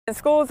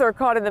Schools are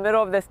caught in the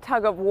middle of this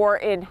tug of war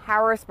in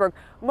Harrisburg.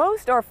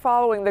 Most are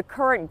following the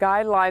current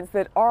guidelines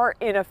that are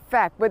in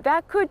effect, but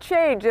that could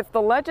change if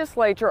the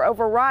legislature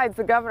overrides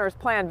the governor's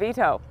planned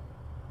veto.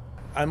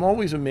 I'm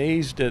always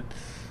amazed at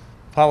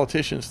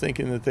politicians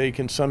thinking that they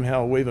can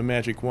somehow wave a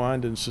magic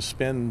wand and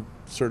suspend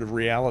sort of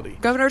reality.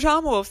 Governor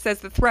Tom Wolf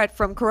says the threat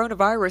from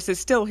coronavirus is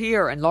still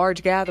here, and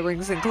large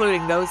gatherings,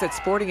 including those at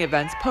sporting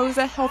events, pose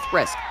a health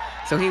risk.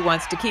 So he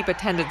wants to keep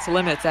attendance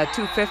limits at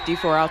 250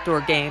 for outdoor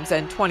games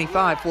and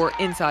 25 for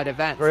inside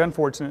events. Very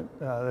unfortunate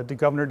that the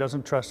governor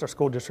doesn't trust our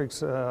school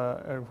districts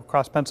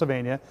across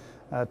Pennsylvania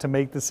to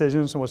make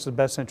decisions on what's the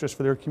best interest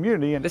for their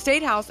community. The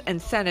State House and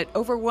Senate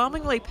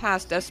overwhelmingly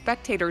passed a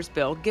spectator's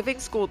bill giving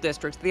school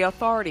districts the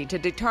authority to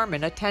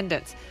determine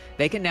attendance.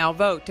 They can now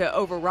vote to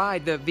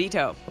override the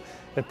veto.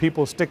 If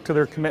people stick to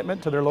their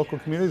commitment to their local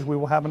communities, we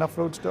will have enough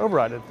votes to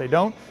override it. If they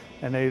don't,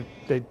 and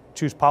they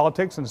choose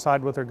politics and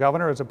side with their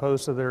governor as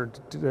opposed to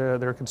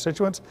their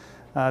constituents,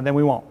 then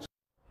we won't.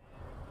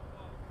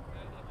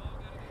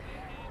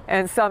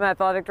 And some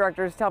athletic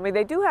directors tell me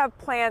they do have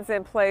plans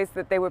in place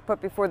that they would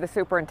put before the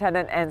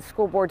superintendent and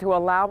school board to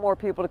allow more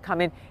people to come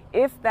in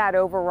if that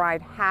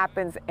override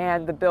happens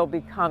and the bill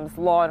becomes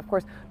law. And of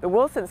course, the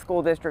Wilson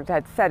School District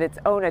had set its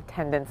own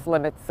attendance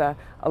limits a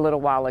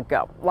little while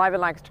ago. Live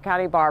in Lancaster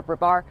County, Barbara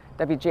Barr,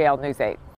 WJL News 8.